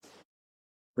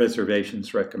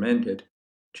Reservations recommended.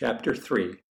 Chapter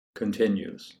 3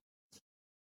 continues.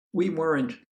 We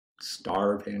weren't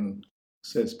starving,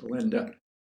 says Belinda.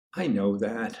 I know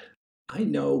that. I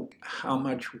know how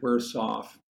much worse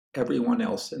off everyone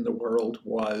else in the world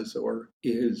was or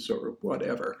is or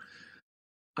whatever.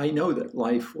 I know that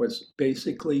life was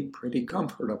basically pretty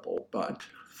comfortable, but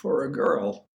for a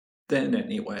girl, then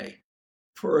anyway,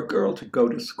 for a girl to go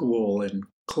to school in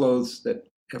clothes that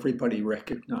everybody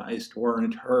recognized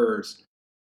weren't hers.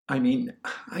 I mean,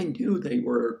 I knew they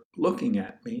were looking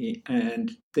at me,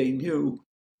 and they knew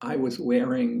I was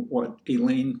wearing what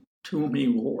Elaine Toomey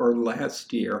wore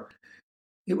last year.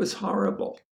 It was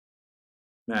horrible.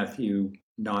 Matthew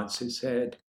nods his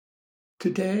head.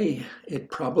 Today,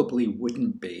 it probably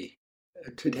wouldn't be.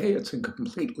 Today, it's a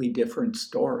completely different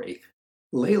story.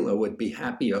 Layla would be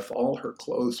happy if all her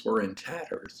clothes were in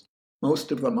tatters.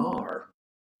 Most of them are.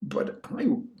 But I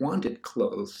wanted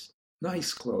clothes,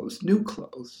 nice clothes, new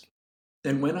clothes.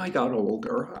 And when I got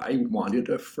older, I wanted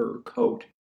a fur coat,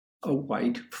 a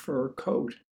white fur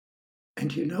coat.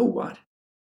 And you know what?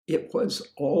 It was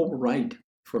all right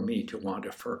for me to want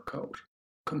a fur coat.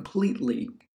 Completely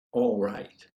all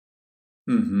right.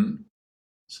 Mm-hmm,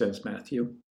 says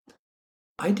Matthew.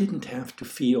 I didn't have to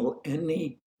feel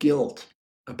any guilt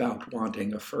about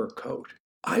wanting a fur coat.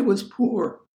 I was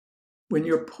poor. When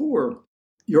you're poor,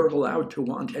 you're allowed to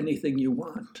want anything you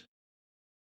want.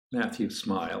 Matthew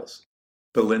smiles.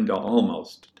 Belinda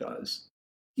almost does.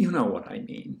 You know what I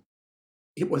mean.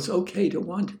 It was okay to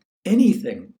want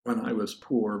anything when I was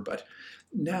poor, but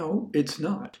now it's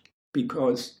not,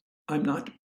 because I'm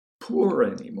not poor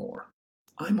anymore.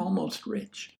 I'm almost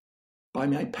rich. By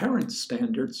my parents'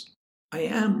 standards, I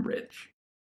am rich.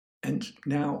 And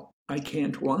now I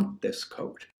can't want this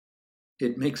coat.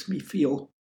 It makes me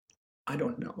feel, I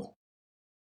don't know,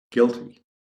 guilty.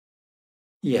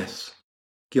 Yes,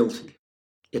 guilty.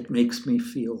 It makes me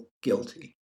feel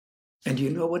guilty. And you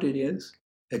know what it is?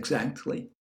 Exactly.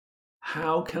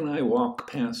 How can I walk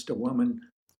past a woman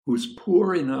who's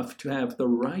poor enough to have the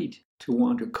right to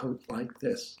want a coat like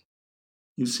this?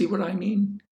 You see what I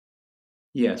mean?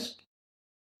 Yes,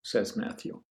 says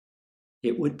Matthew.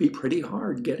 It would be pretty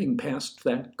hard getting past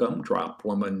that gumdrop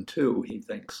woman, too, he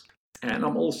thinks.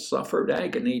 Animals suffered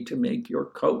agony to make your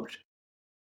coat.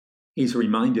 He's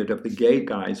reminded of the gay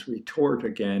guy's retort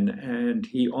again, and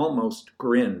he almost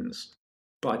grins,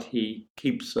 but he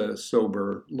keeps a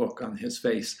sober look on his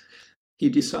face. He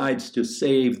decides to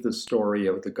save the story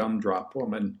of the gumdrop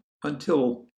woman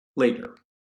until later,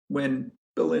 when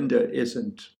Belinda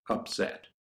isn't upset.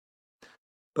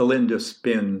 Belinda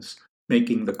spins,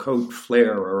 making the coat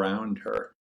flare around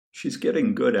her. She's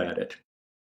getting good at it.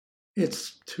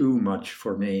 It's too much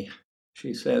for me,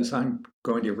 she says. I'm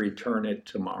going to return it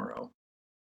tomorrow.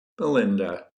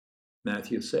 Belinda,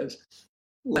 Matthew says,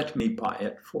 let me buy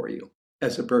it for you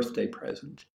as a birthday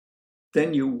present.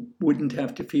 Then you wouldn't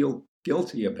have to feel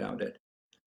guilty about it.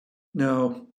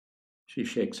 No, she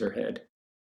shakes her head.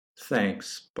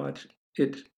 Thanks, but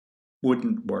it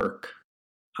wouldn't work.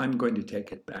 I'm going to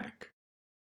take it back.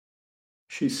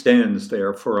 She stands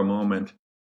there for a moment.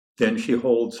 Then she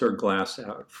holds her glass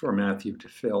out for Matthew to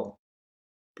fill.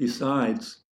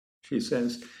 Besides, she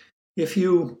says, if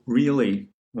you really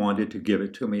wanted to give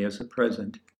it to me as a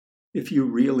present, if you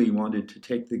really wanted to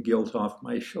take the guilt off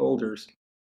my shoulders,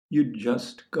 you'd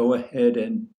just go ahead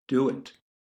and do it.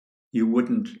 You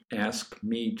wouldn't ask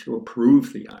me to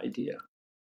approve the idea.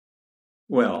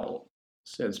 Well,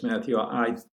 says Matthew,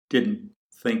 I didn't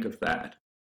think of that.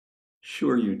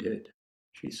 Sure you did,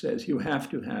 she says. You have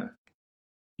to have.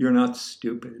 You're not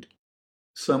stupid.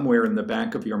 Somewhere in the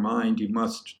back of your mind, you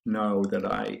must know that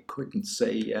I couldn't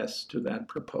say yes to that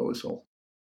proposal.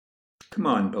 Come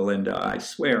on, Belinda, I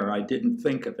swear I didn't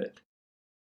think of it.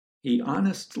 He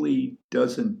honestly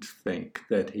doesn't think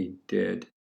that he did,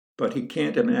 but he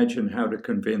can't imagine how to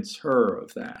convince her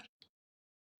of that.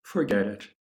 Forget it,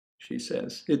 she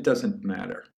says. It doesn't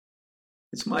matter.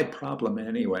 It's my problem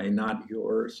anyway, not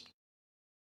yours.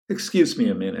 Excuse me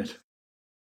a minute.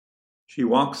 She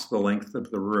walks the length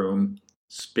of the room,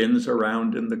 spins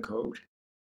around in the coat,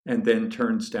 and then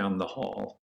turns down the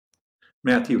hall.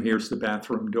 Matthew hears the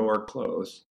bathroom door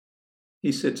close.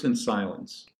 He sits in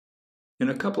silence. In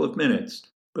a couple of minutes,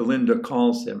 Belinda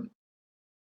calls him.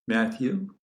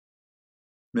 Matthew?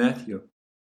 Matthew,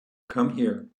 come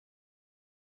here.